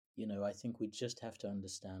I think we just have to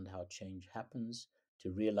understand how change happens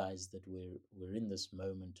to realize that we're in this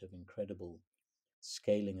moment of incredible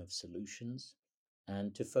scaling of solutions,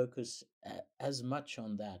 and to focus as much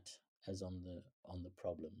on that as on the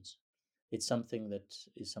problems. It's something that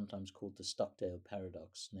is sometimes called the Stockdale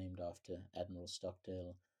paradox, named after Admiral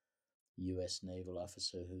Stockdale, US naval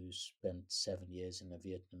officer who spent 7 years in a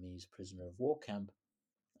Vietnamese prisoner of war camp.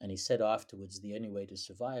 And he said afterwards the only way to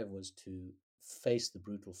survive was to face the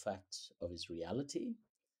brutal facts of his reality,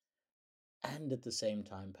 and at the same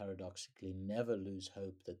time, paradoxically, never lose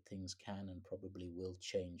hope that things can and probably will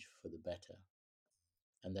change for the better.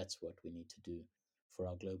 And that's what we need to do for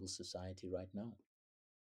our global society right now.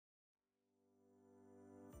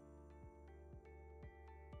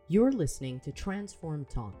 You're listening to Transform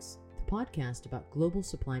Talks, the podcast about global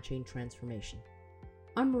supply chain transformation.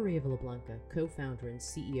 I'm Maria Villablanca, co-founder and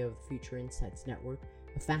CEO of the Future Insights Network,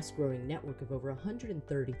 a fast-growing network of over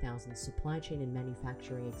 130,000 supply chain and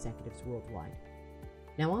manufacturing executives worldwide.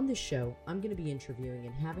 Now on this show, I'm going to be interviewing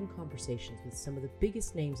and having conversations with some of the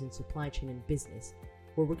biggest names in supply chain and business,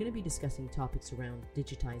 where we're going to be discussing topics around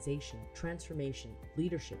digitization, transformation,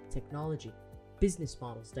 leadership, technology, business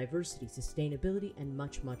models, diversity, sustainability, and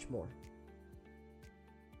much, much more.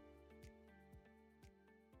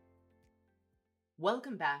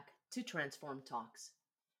 Welcome back to Transform Talks.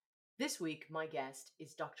 This week, my guest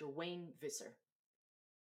is Dr. Wayne Visser.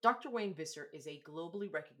 Dr. Wayne Visser is a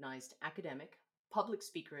globally recognized academic, public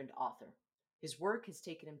speaker, and author. His work has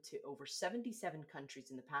taken him to over 77 countries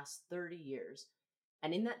in the past 30 years,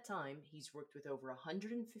 and in that time, he's worked with over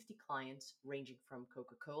 150 clients ranging from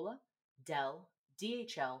Coca-Cola, Dell,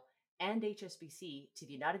 DHL, and HSBC to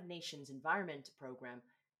the United Nations Environment Program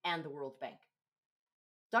and the World Bank.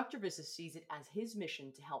 Dr. Visser sees it as his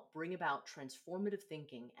mission to help bring about transformative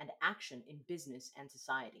thinking and action in business and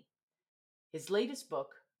society. His latest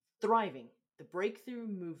book, Thriving, the breakthrough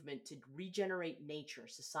movement to regenerate nature,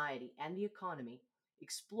 society, and the economy,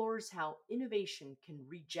 explores how innovation can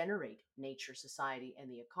regenerate nature, society, and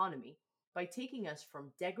the economy by taking us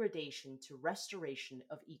from degradation to restoration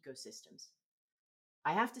of ecosystems.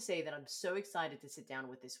 I have to say that I'm so excited to sit down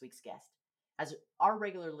with this week's guest. As our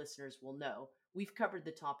regular listeners will know, we've covered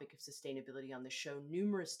the topic of sustainability on the show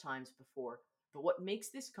numerous times before, but what makes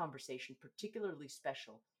this conversation particularly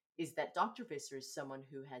special is that Dr. Visser is someone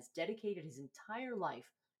who has dedicated his entire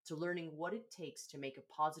life to learning what it takes to make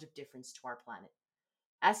a positive difference to our planet.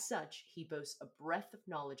 As such, he boasts a breadth of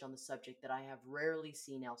knowledge on the subject that I have rarely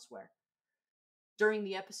seen elsewhere. During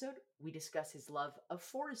the episode, we discuss his love of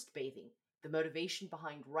forest bathing, the motivation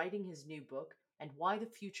behind writing his new book, and why the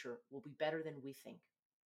future will be better than we think.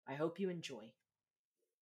 I hope you enjoy.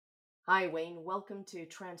 Hi, Wayne. Welcome to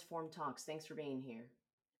Transform Talks. Thanks for being here.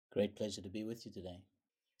 Great pleasure to be with you today.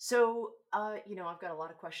 So, I've got a lot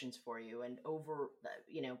of questions for you, and over,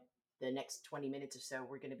 the next 20 minutes or so,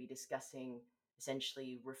 we're going to be discussing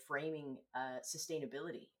essentially reframing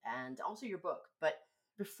sustainability and also your book. But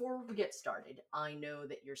before we get started, I know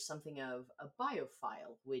that you're something of a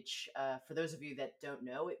biophile, which, for those of you that don't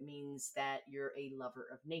know, it means that you're a lover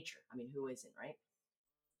of nature. I mean, who isn't, right?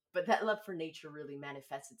 But that love for nature really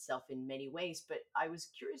manifests itself in many ways. But I was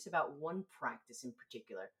curious about one practice in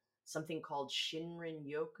particular, something called Shinrin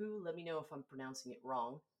Yoku. Let me know if I'm pronouncing it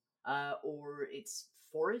wrong, or it's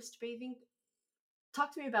forest bathing.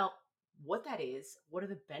 Talk to me about what that is. What are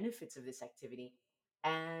the benefits of this activity,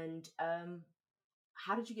 and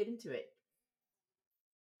how did you get into it?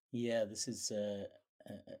 Yeah, this is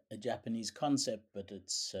a Japanese concept, but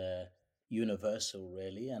it's universal,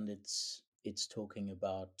 really, and it's talking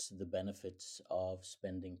about the benefits of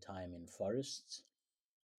spending time in forests.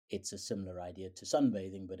 It's a similar idea to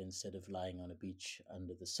sunbathing, but instead of lying on a beach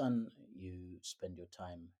under the sun, you spend your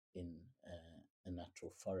time in a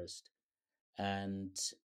natural forest. And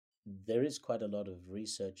there is quite a lot of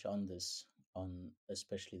research on this, on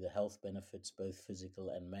especially the health benefits, both physical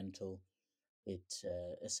and mental. It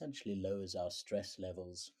essentially lowers our stress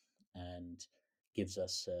levels and gives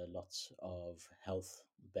us lots of health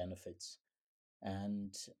benefits.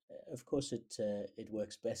 And of course, it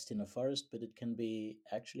works best in a forest, but it can be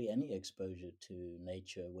actually any exposure to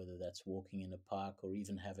nature, whether that's walking in a park or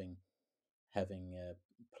even having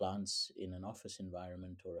plants in an office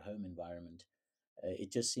environment or a home environment.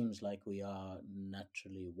 It just seems like we are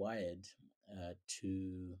naturally wired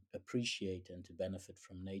to appreciate and to benefit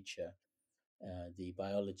from nature. The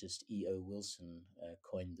biologist E.O. Wilson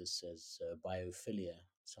coined this as biophilia,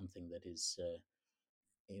 something that is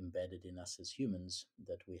embedded in us as humans,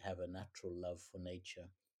 that we have a natural love for nature.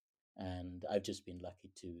 And I've just been lucky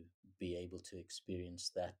to be able to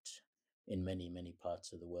experience that in many, many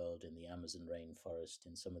parts of the world, in the Amazon rainforest,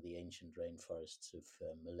 in some of the ancient rainforests of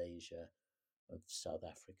Malaysia, of South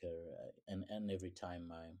Africa, and every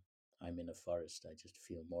time I'm in a forest, I just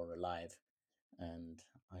feel more alive, and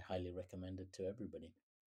I highly recommend it to everybody.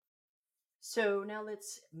 So now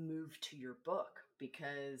let's move to your book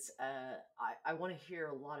because I want to hear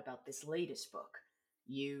a lot about this latest book.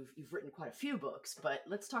 You've written quite a few books, but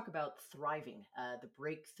let's talk about Thriving, the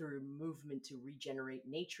breakthrough movement to regenerate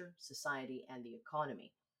nature, society, and the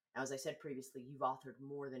economy. Now, as I said previously, you've authored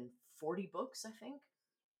more than 40 books, I think,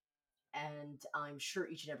 and I'm sure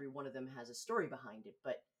each and every one of them has a story behind it.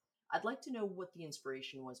 But I'd like to know what the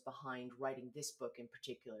inspiration was behind writing this book in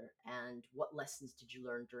particular, and what lessons did you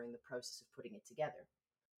learn during the process of putting it together?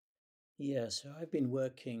 Yeah, so I've been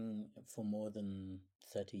working for more than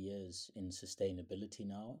 30 years in sustainability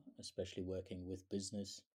now, especially working with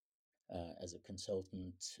business as a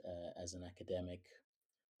consultant, as an academic,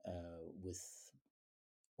 with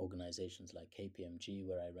organizations like KPMG,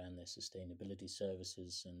 where I ran their sustainability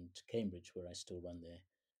services, and Cambridge, where I still run their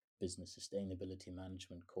business sustainability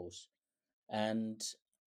management course. And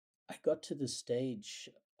I got to the stage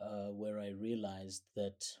where I realized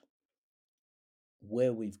that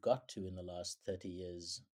where we've got to in the last 30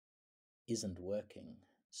 years isn't working.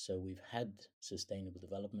 So we've had sustainable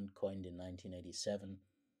development coined in 1987.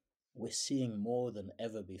 We're seeing more than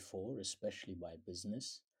ever before, especially by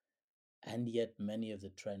business. And yet, many of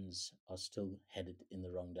the trends are still headed in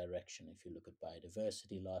the wrong direction. If you look at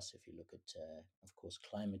biodiversity loss, if you look at, of course,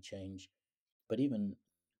 climate change, but even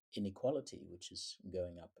inequality, which is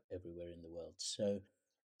going up everywhere in the world. So,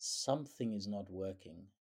 something is not working.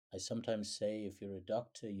 I sometimes say if you're a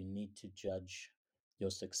doctor, you need to judge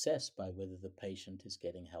your success by whether the patient is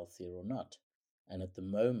getting healthier or not. And at the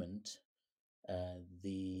moment,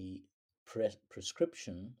 the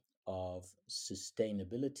prescription of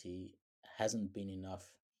sustainability hasn't been enough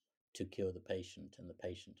to cure the patient. And the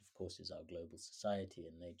patient, of course, is our global society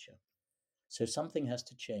and nature. So something has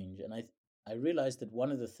to change. And I realized that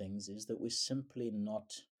one of the things is that we're simply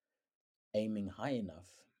not aiming high enough.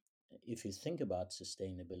 If you think about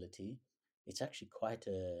sustainability, it's actually quite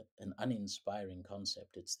an uninspiring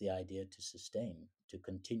concept. It's the idea to sustain, to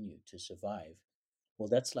continue, to survive. Well,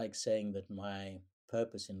 that's like saying that my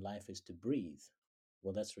purpose in life is to breathe.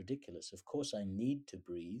 Well, that's ridiculous. Of course, I need to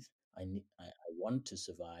breathe. I want to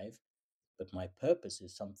survive, but my purpose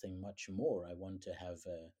is something much more. I want to have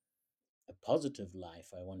a positive life.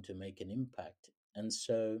 I want to make an impact. And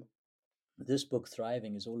so, this book,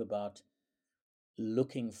 Thriving, is all about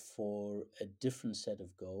looking for a different set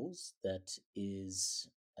of goals that is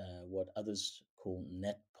what others call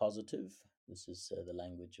net positive. This is the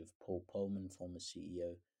language of Paul Polman, former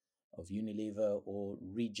CEO of Unilever, or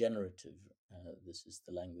regenerative. This is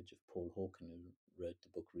the language of Paul Hawken, who wrote the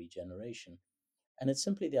book Regeneration. And it's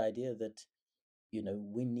simply the idea that,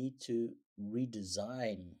 we need to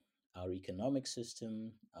redesign our economic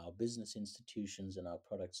system, our business institutions, and our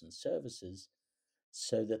products and services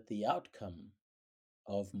so that the outcome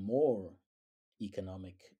of more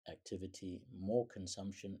economic activity, more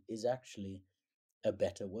consumption, is actually a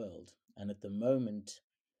better world. And at the moment,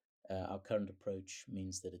 our current approach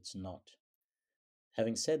means that it's not.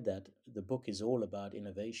 Having said that, the book is all about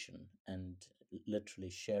innovation and literally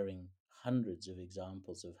sharing hundreds of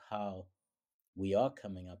examples of how we are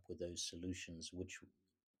coming up with those solutions which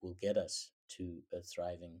will get us to a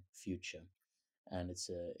thriving future. And it's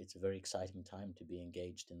a very exciting time to be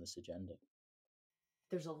engaged in this agenda.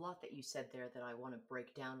 There's a lot that you said there that I want to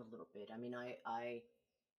break down a little bit. I mean, I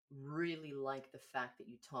really like the fact that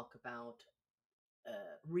you talk about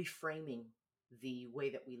reframing the way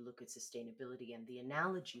that we look at sustainability and the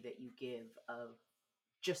analogy that you give of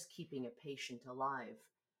just keeping a patient alive,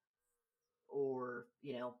 or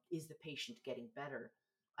is the patient getting better?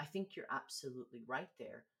 I think you're absolutely right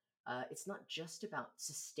there. It's not just about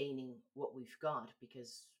sustaining what we've got,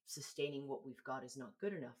 because sustaining what we've got is not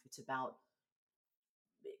good enough. It's about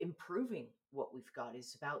improving what we've got,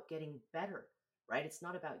 is about getting better, right? It's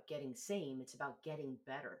not about getting same, it's about getting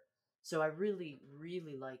better. So I really,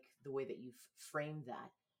 really like the way that you've framed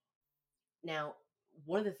that. Now,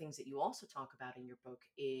 one of the things that you also talk about in your book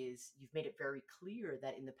is you've made it very clear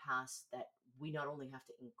that in the past that we not only have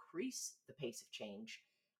to increase the pace of change,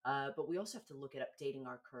 but we also have to look at updating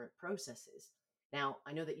our current processes. Now,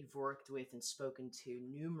 I know that you've worked with and spoken to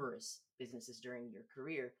numerous businesses during your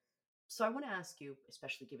career. So I want to ask you,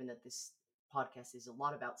 especially given that this podcast is a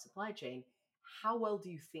lot about supply chain, how well do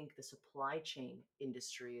you think the supply chain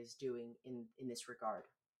industry is doing in this regard?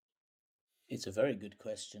 It's a very good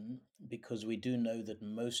question because we do know that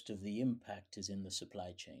most of the impact is in the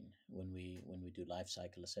supply chain. When we do life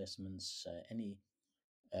cycle assessments, any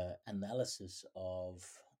analysis of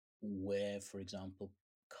where, for example,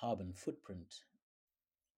 carbon footprint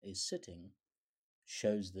is sitting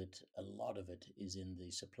shows that a lot of it is in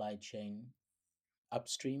the supply chain,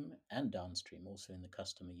 upstream and downstream, also in the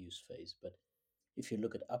customer use phase. But if you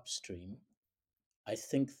look at upstream, I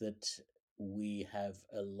think that we have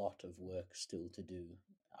a lot of work still to do.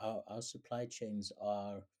 Our supply chains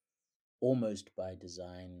are almost by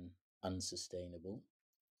design unsustainable,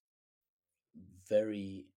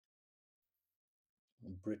 very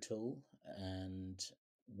brittle, and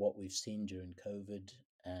what we've seen during COVID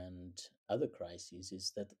and other crises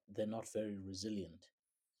is that they're not very resilient.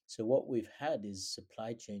 So, what we've had is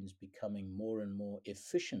supply chains becoming more and more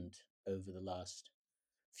efficient over the last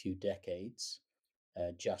few decades,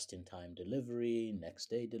 just in time delivery, next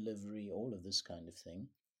day delivery, all of this kind of thing.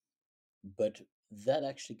 But that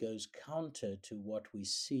actually goes counter to what we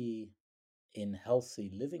see in healthy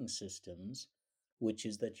living systems, which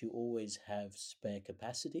is that you always have spare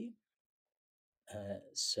capacity,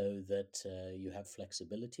 so that you have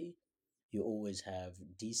flexibility. You always have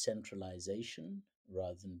decentralization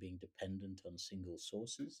rather than being dependent on single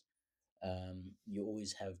sources. You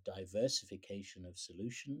always have diversification of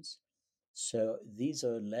solutions. So these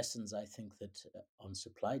are lessons I think that on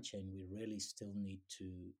supply chain we really still need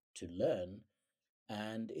to learn,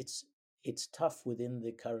 and it's tough within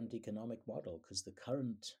the current economic model because the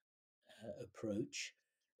current approach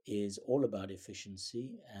is all about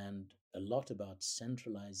efficiency and a lot about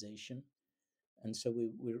centralization. And so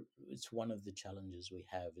we're it's one of the challenges we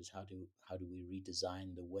have is how do we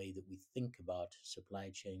redesign the way that we think about supply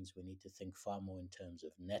chains. We need to think far more in terms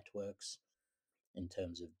of networks, in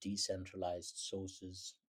terms of decentralized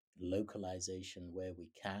sources, localization where we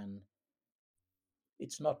can.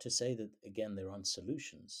 It's not to say that again there aren't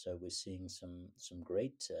solutions. So we're seeing some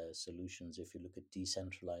great solutions if you look at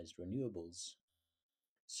decentralized renewables,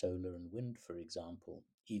 solar and wind, for example.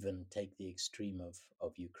 Even take the extreme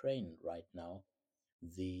of Ukraine right now.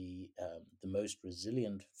 The most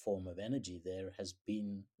resilient form of energy there has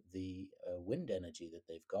been the wind energy that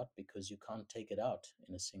they've got because you can't take it out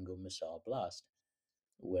in a single missile blast,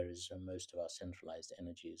 whereas most of our centralized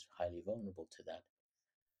energy is highly vulnerable to that.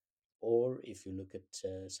 Or if you look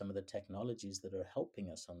at some of the technologies that are helping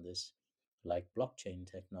us on this, like blockchain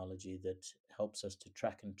technology that helps us to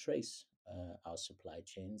track and trace our supply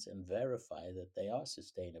chains and verify that they are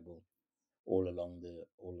sustainable all along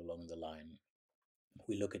the line.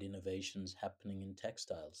 We look at innovations happening in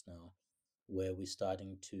textiles now, where we're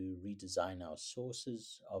starting to redesign our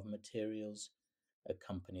sources of materials. A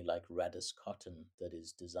company like Radis Cotton that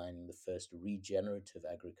is designing the first regenerative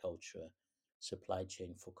agriculture supply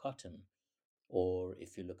chain for cotton. Or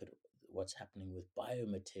if you look at what's happening with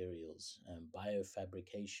biomaterials and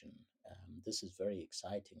biofabrication, this is very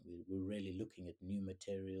exciting. We're really looking at new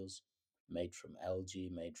materials made from algae,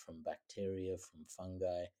 made from bacteria, from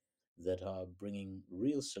fungi that are bringing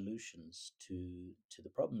real solutions to the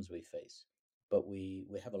problems we face. But we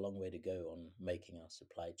have a long way to go on making our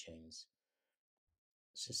supply chains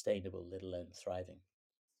sustainable, let alone thriving.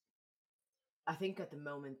 I think at the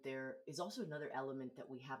moment there is also another element that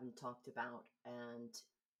we haven't talked about, and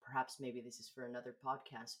perhaps maybe this is for another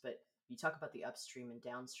podcast, but you talk about the upstream and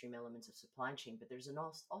downstream elements of supply chain, but there's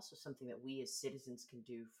also something that we as citizens can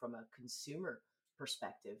do from a consumer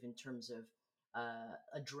perspective in terms of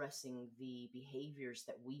addressing the behaviors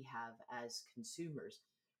that we have as consumers.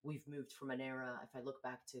 We've moved from an era, if I look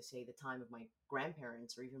back to, say, the time of my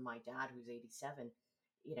grandparents or even my dad, who's 87,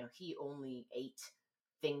 he only ate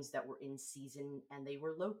things that were in season and they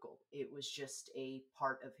were local. It was just a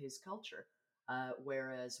part of his culture.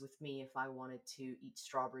 Whereas with me, if I wanted to eat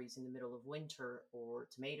strawberries in the middle of winter or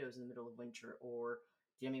tomatoes in the middle of winter or,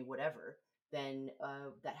 whatever, then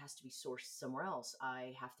that has to be sourced somewhere else.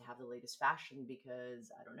 I have to have the latest fashion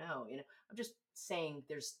because I don't know. I'm just saying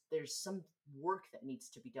there's some work that needs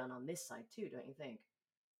to be done on this side too, don't you think?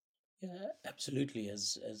 Yeah, absolutely.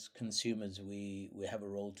 As consumers, we have a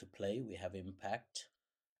role to play. We have impact.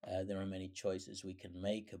 There are many choices we can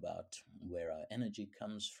make about where our energy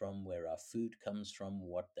comes from, where our food comes from,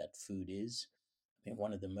 what that food is. I mean,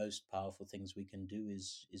 one of the most powerful things we can do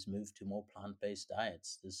is move to more plant-based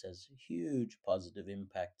diets. This has huge positive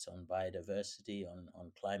impacts on biodiversity,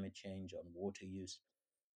 on climate change, on water use,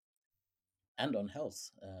 and on health.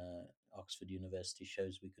 Oxford University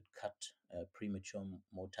shows we could cut premature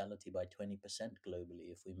mortality by 20%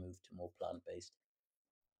 globally if we move to more plant-based.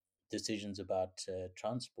 decisions about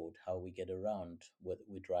transport, how we get around, whether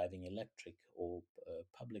we're driving electric or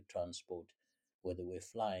public transport, whether we're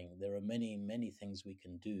flying. There are many, many things we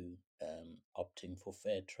can do, opting for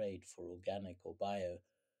fair trade, for organic or bio.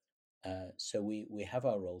 So we have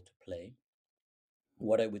our role to play.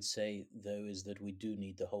 What I would say, though, is that we do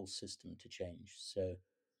need the whole system to change. So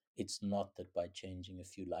it's not that by changing a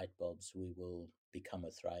few light bulbs we will become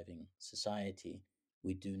a thriving society.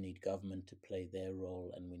 We do need government to play their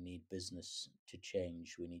role, and we need business to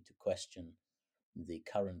change. We need to question the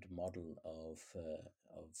current model of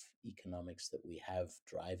economics that we have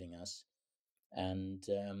driving us, and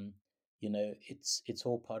it's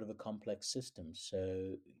all part of a complex system.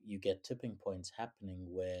 So you get tipping points happening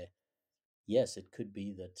where, yes, it could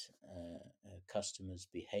be that customers'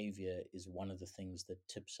 behavior is one of the things that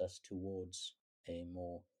tips us towards a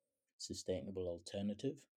more sustainable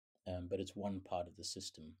alternative, but it's one part of the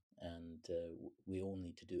system, and we all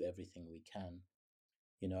need to do everything we can.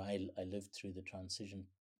 I lived through the transition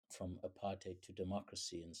from apartheid to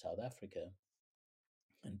democracy in South Africa,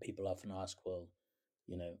 and people often ask, well,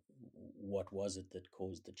 what was it that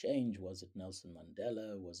caused the change? Was it Nelson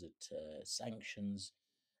Mandela? Was it sanctions?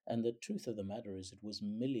 And the truth of the matter is, it was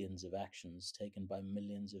millions of actions taken by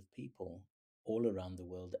millions of people all around the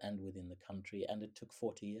world and within the country. And it took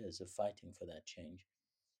 40 years of fighting for that change.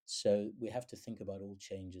 So we have to think about all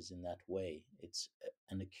changes in that way. It's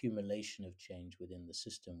an accumulation of change within the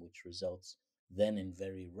system, which results then in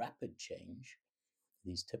very rapid change,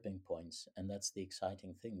 these tipping points. And that's the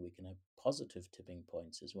exciting thing. We can have positive tipping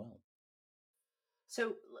points as well.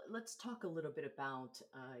 So let's talk a little bit about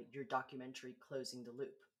your documentary, Closing the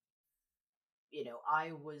Loop.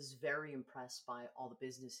 I was very impressed by all the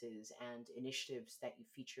businesses and initiatives that you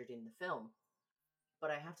featured in the film. But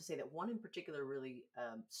I have to say that one in particular really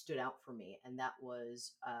stood out for me, and that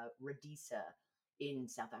was Radisa in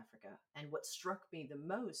South Africa. And what struck me the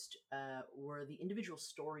most were the individual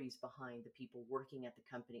stories behind the people working at the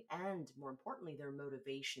company, and more importantly, their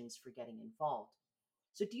motivations for getting involved.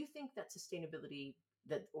 So, do you think that the sustainability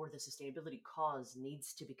cause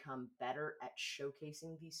needs to become better at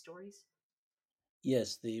showcasing these stories?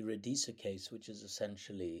 Yes, the Redisa case, which is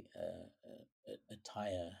essentially a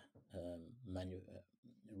tire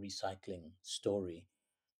recycling story,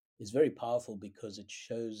 is very powerful because it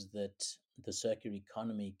shows that the circular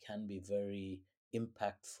economy can be very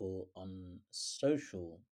impactful on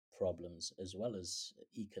social problems as well as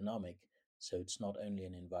economic. So it's not only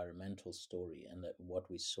an environmental story, and that what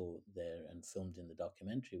we saw there and filmed in the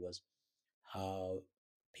documentary was how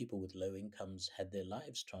people with low incomes had their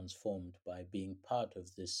lives transformed by being part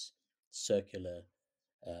of this circular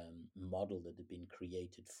model that had been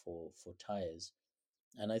created for tires.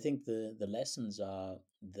 And I think the lessons are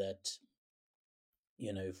that,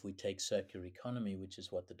 if we take circular economy, which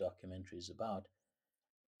is what the documentary is about,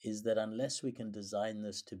 is that unless we can design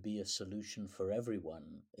this to be a solution for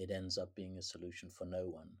everyone, it ends up being a solution for no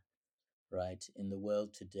one, right? In the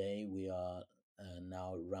world today, we are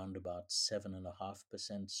now around about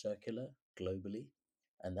 7.5% circular globally.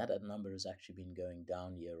 And that number has actually been going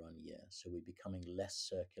down year on year. So we're becoming less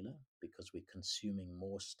circular because we're consuming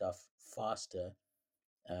more stuff faster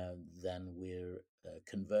than we're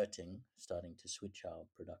converting, starting to switch our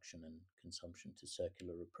production and consumption to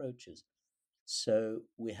circular approaches. So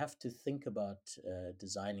we have to think about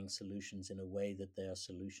designing solutions in a way that they are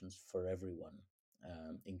solutions for everyone,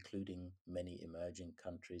 including many emerging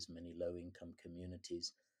countries, many low income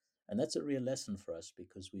communities. And that's a real lesson for us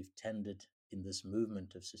because we've tended in this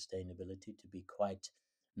movement of sustainability to be quite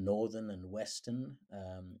northern and western,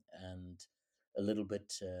 and a little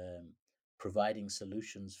bit providing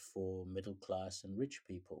solutions for middle class and rich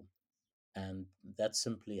people. And that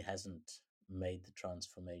simply hasn't made the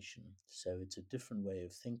transformation. So it's a different way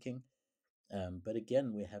of thinking. But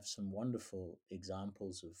again, we have some wonderful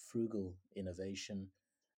examples of frugal innovation,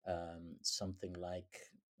 something like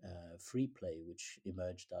free play, which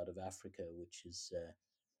emerged out of Africa, which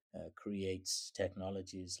creates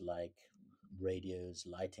technologies like radios,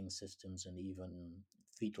 lighting systems, and even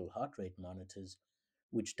fetal heart rate monitors,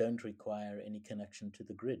 which don't require any connection to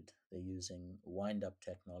the grid. They're using wind up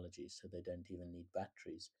technology, so they don't even need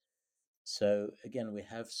batteries. So, again, we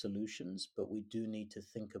have solutions, but we do need to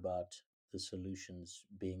think about the solutions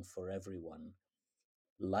being for everyone.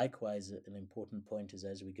 Likewise, an important point is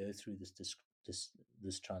as we go through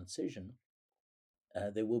this transition,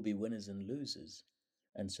 there will be winners and losers.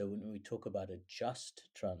 And so when we talk about a just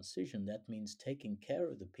transition, that means taking care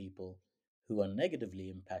of the people who are negatively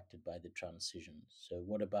impacted by the transition. So,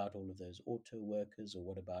 what about all of those auto workers, or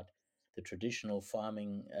what about the traditional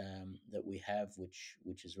farming that we have,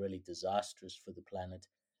 which is really disastrous for the planet?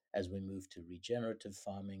 as we move to regenerative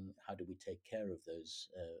farming, how do we take care of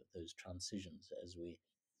those transitions as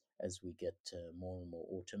we get more and more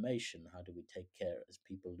automation? How do we take care as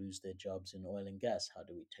people lose their jobs in oil and gas? How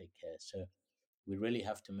do we take care? So we really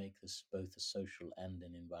have to make this both a social and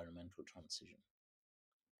an environmental transition.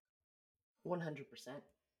 100%.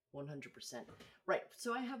 100%. Right.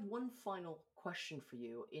 So I have one final question for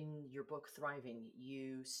you. In your book, Thriving,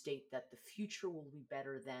 you state that the future will be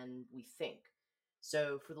better than we think.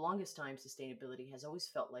 So, for the longest time, sustainability has always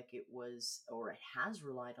felt like it was, or it has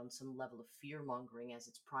relied on some level of fear mongering as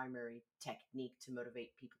its primary technique to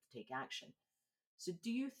motivate people to take action. So,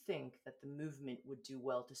 do you think that the movement would do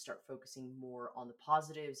well to start focusing more on the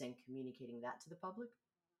positives and communicating that to the public?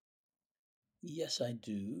 Yes, I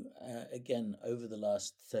do. Again, over the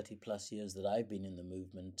last 30 plus years that I've been in the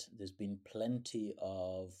movement, there's been plenty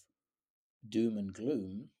of doom and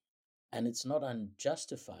gloom, and it's not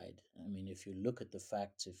unjustified. I mean, if you look at the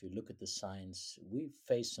facts, if you look at the science, we've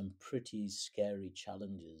faced some pretty scary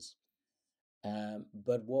challenges.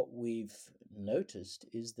 But what we've noticed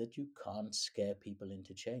is that you can't scare people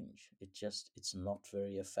into change. It's not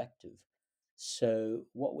very effective. So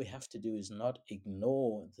what we have to do is not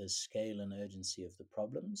ignore the scale and urgency of the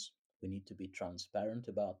problems. We need to be transparent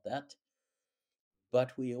about that.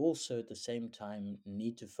 But we also at the same time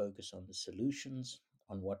need to focus on the solutions,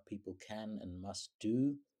 on what people can and must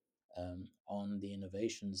do, on the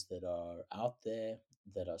innovations that are out there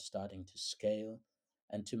that are starting to scale,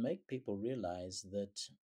 and to make people realize that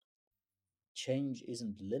change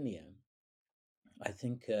isn't linear. I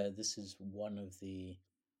think this is one of the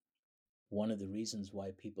reasons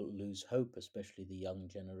why people lose hope, especially the young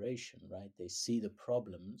generation, right? They see the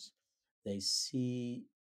problems, they see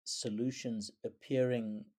solutions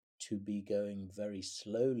appearing to be going very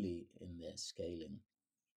slowly in their scaling,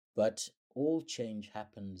 but all change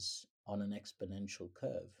happens on an exponential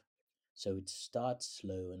curve. So it starts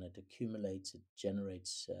slow and it accumulates, it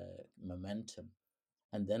generates momentum.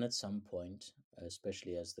 And then at some point,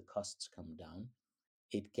 especially as the costs come down,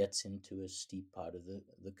 it gets into a steep part of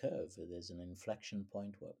the curve. There's an inflection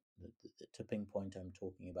point, the tipping point I'm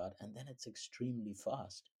talking about, and then it's extremely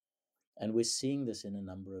fast. And we're seeing this in a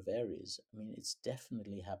number of areas. I mean, it's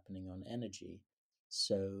definitely happening on energy.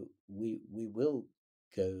 So we will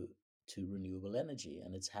go to renewable energy,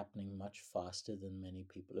 and it's happening much faster than many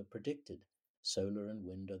people have predicted. Solar and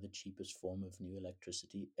wind are the cheapest form of new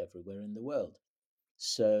electricity everywhere in the world.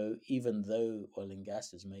 So even though oil and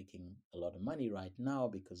gas is making a lot of money right now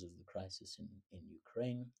because of the crisis in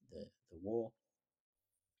Ukraine, the war,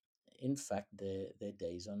 in fact, their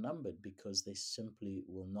days are numbered because they simply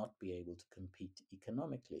will not be able to compete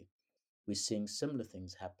economically. We're seeing similar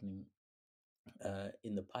things happening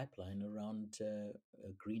in the pipeline around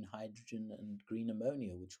green hydrogen and green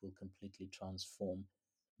ammonia, which will completely transform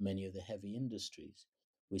many of the heavy industries.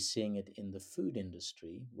 We're seeing it in the food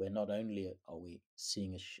industry, where not only are we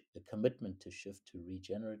seeing a commitment to shift to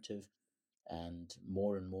regenerative and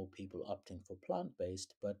more people opting for plant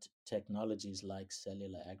based, but technologies like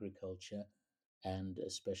cellular agriculture and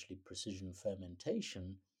especially precision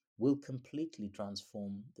fermentation will completely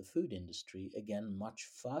transform the food industry again much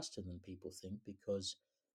faster than people think because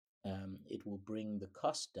it will bring the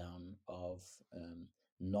cost down of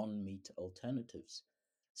non meat alternatives.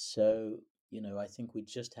 So, I think we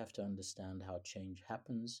just have to understand how change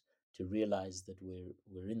happens to realize that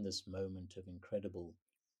we're in this moment of incredible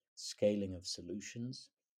scaling of solutions,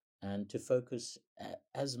 and to focus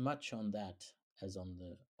as much on that as on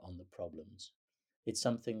the problems. It's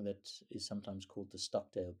something that is sometimes called the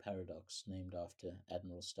Stockdale paradox, named after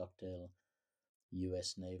Admiral Stockdale,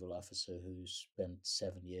 US naval officer who spent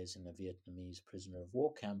 7 years in a Vietnamese prisoner of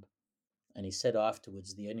war camp. And he said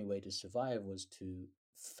afterwards the only way to survive was to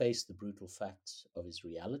face the brutal facts of his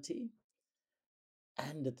reality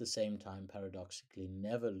and at the same time, paradoxically,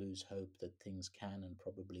 never lose hope that things can and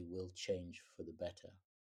probably will change for the better.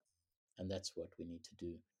 And that's what we need to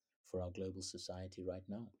do for our global society right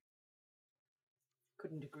now.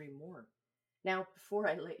 Couldn't agree more. Now, before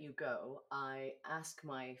I let you go, I ask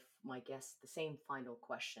my guests the same final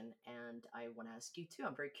question, and I want to ask you too.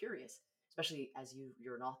 I'm very curious, especially as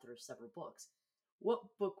you're an author of several books. What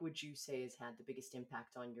book would you say has had the biggest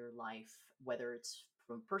impact on your life, whether it's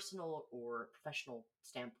from a personal or professional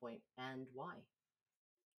standpoint, and why?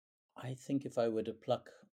 I think if I were to pluck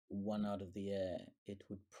one out of the air, it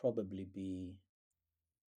would probably be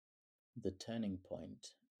The Turning Point,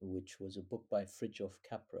 which was a book by Fritjof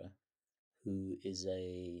Capra, who is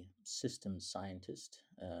a systems scientist,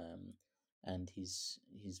 and he's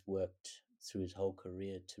worked through his whole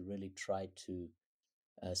career to really try to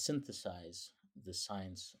synthesize the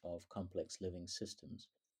science of complex living systems.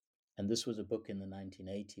 And this was a book in the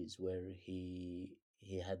 1980s where he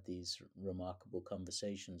had these remarkable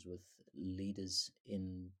conversations with leaders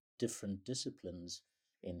in different disciplines,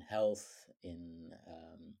 in health, in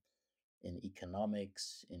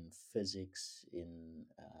economics, in physics, in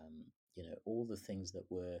all the things that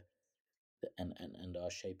were and are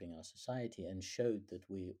shaping our society, and showed that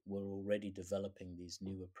we were already developing these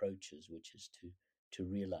new approaches, which is to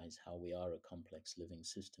realize how we are a complex living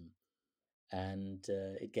system. And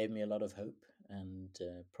it gave me a lot of hope, and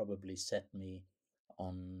probably set me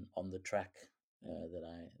on the track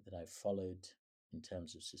that I followed in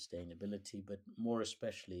terms of sustainability, but more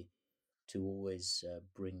especially to always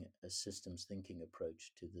bring a systems thinking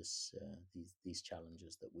approach to these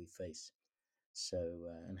challenges that we face. So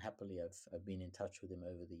and happily, I've been in touch with him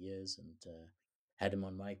over the years, and had him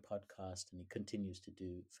on my podcast, and he continues to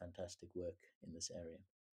do fantastic work in this area.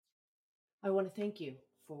 I want to thank you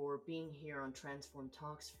for being here on Transform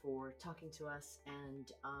Talks, for talking to us,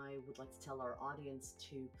 and I would like to tell our audience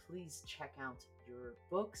to please check out your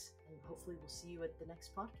books, and hopefully we'll see you at the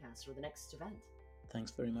next podcast or the next event.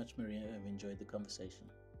 Thanks very much, Maria. I've enjoyed the conversation.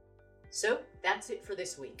 So that's it for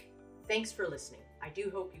this week. Thanks for listening. I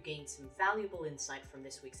do hope you gained some valuable insight from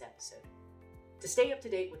this week's episode. To stay up to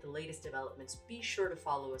date with the latest developments, be sure to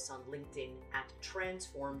follow us on LinkedIn at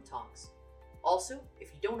Transform Talks. Also, if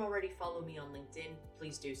you don't already follow me on LinkedIn,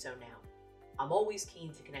 please do so now. I'm always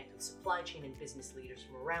keen to connect with supply chain and business leaders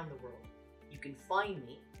from around the world. You can find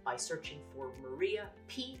me by searching for Maria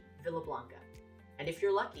P. Villablanca. And if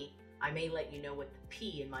you're lucky, I may let you know what the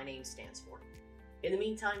P in my name stands for. In the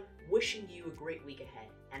meantime, wishing you a great week ahead.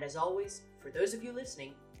 And as always, for those of you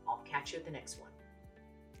listening, I'll catch you at the next one.